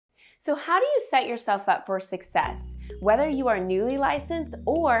So how do you set yourself up for success, whether you are newly licensed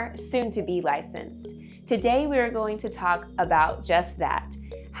or soon to be licensed? Today we are going to talk about just that.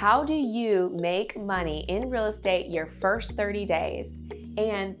 How do you make money in real estate your first 30 days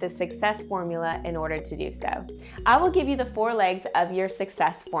and the success formula in order to do so? I will give you the 4 legs of your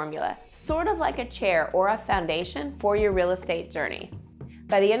success formula, sort of like a chair or a foundation for your real estate journey.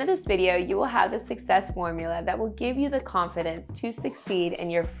 By the end of this video, you will have the success formula that will give you the confidence to succeed in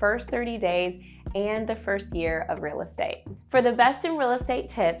your first 30 days and the first year of real estate. For the best in real estate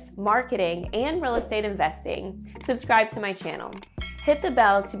tips, marketing, and real estate investing, subscribe to my channel. Hit the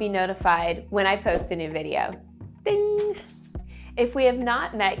bell to be notified when I post a new video. Ding! If we have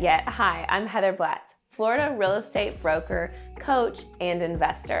not met yet, hi, I'm Heather Blatz, Florida real estate broker, coach, and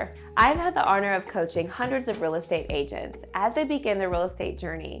investor. I've had the honor of coaching hundreds of real estate agents as they begin their real estate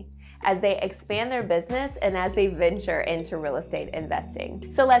journey, as they expand their business, and as they venture into real estate investing.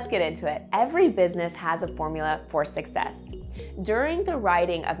 So let's get into it. Every business has a formula for success. During the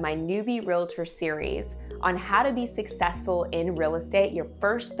writing of my Newbie Realtor series on how to be successful in real estate your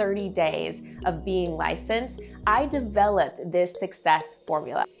first 30 days of being licensed, I developed this success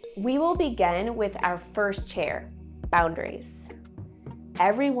formula. We will begin with our first chair, boundaries.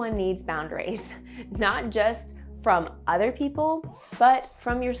 Everyone needs boundaries, not just from other people, but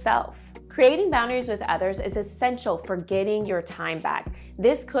from yourself. Creating boundaries with others is essential for getting your time back.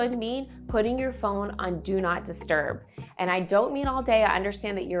 This could mean putting your phone on Do Not Disturb. And I don't mean all day. I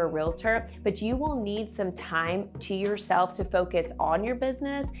understand that you're a realtor, but you will need some time to yourself to focus on your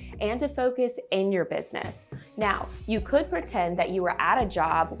business and to focus in your business. Now, you could pretend that you were at a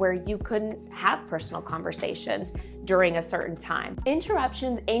job where you couldn't have personal conversations during a certain time.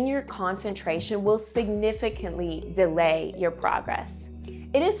 Interruptions in your concentration will significantly delay your progress.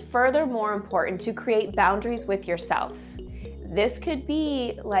 It is furthermore important to create boundaries with yourself. This could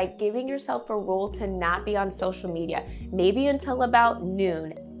be like giving yourself a rule to not be on social media, maybe until about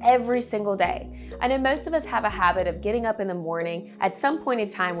noon every single day. I know most of us have a habit of getting up in the morning. At some point in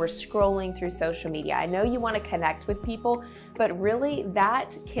time, we're scrolling through social media. I know you want to connect with people, but really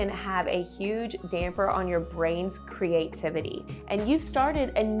that can have a huge damper on your brain's creativity. And you've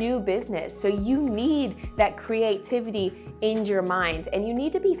started a new business, so you need that creativity in your mind, and you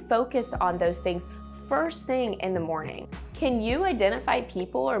need to be focused on those things first thing in the morning. Can you identify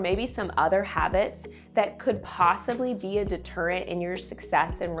people or maybe some other habits that could possibly be a deterrent in your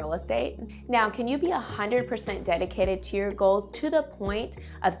success in real estate? Now, can you be 100% dedicated to your goals to the point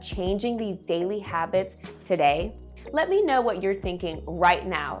of changing these daily habits today? Let me know what you're thinking right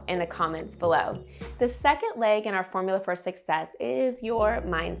now in the comments below. The second leg in our formula for success is your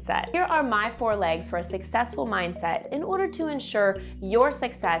mindset. Here are my 4 legs for a successful mindset in order to ensure your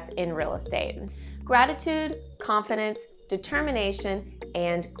success in real estate. Gratitude, confidence, determination,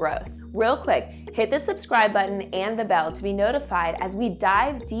 and growth. Real quick, hit the subscribe button and the bell to be notified as we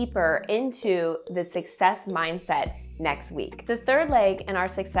dive deeper into the success mindset next week. The third leg in our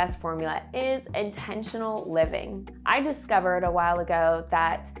success formula is intentional living. I discovered a while ago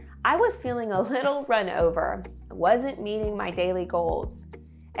that I was feeling a little run over. I wasn't meeting my daily goals.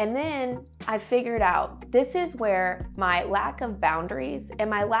 And then I figured out this is where my lack of boundaries and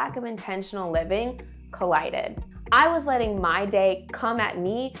my lack of intentional living collided. I was letting my day come at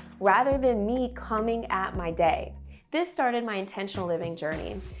me rather than me coming at my day. This started my intentional living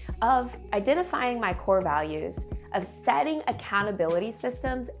journey of identifying my core values, of setting accountability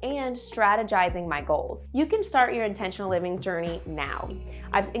systems, and strategizing my goals. You can start your intentional living journey now.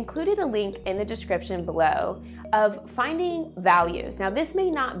 I've included a link in the description below of finding values. Now, this may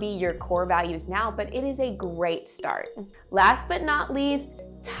not be your core values now, but it is a great start. Last but not least,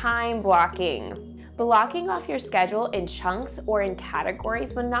 time blocking. Blocking off your schedule in chunks or in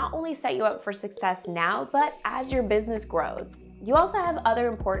categories will not only set you up for success now, but as your business grows. You also have other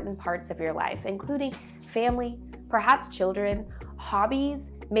important parts of your life, including family, perhaps children,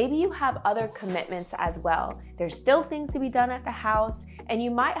 hobbies. Maybe you have other commitments as well. There's still things to be done at the house, and you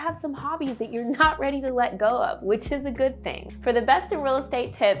might have some hobbies that you're not ready to let go of, which is a good thing. For the best in real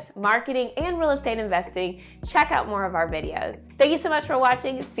estate tips, marketing, and real estate investing, check out more of our videos. Thank you so much for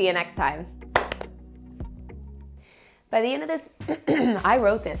watching. See you next time. By the end of this, I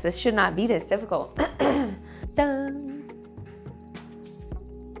wrote this. This should not be this difficult. Dun.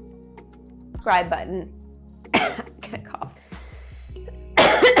 Subscribe button. I'm gonna cough.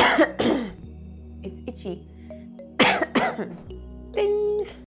 It's itchy. Ding.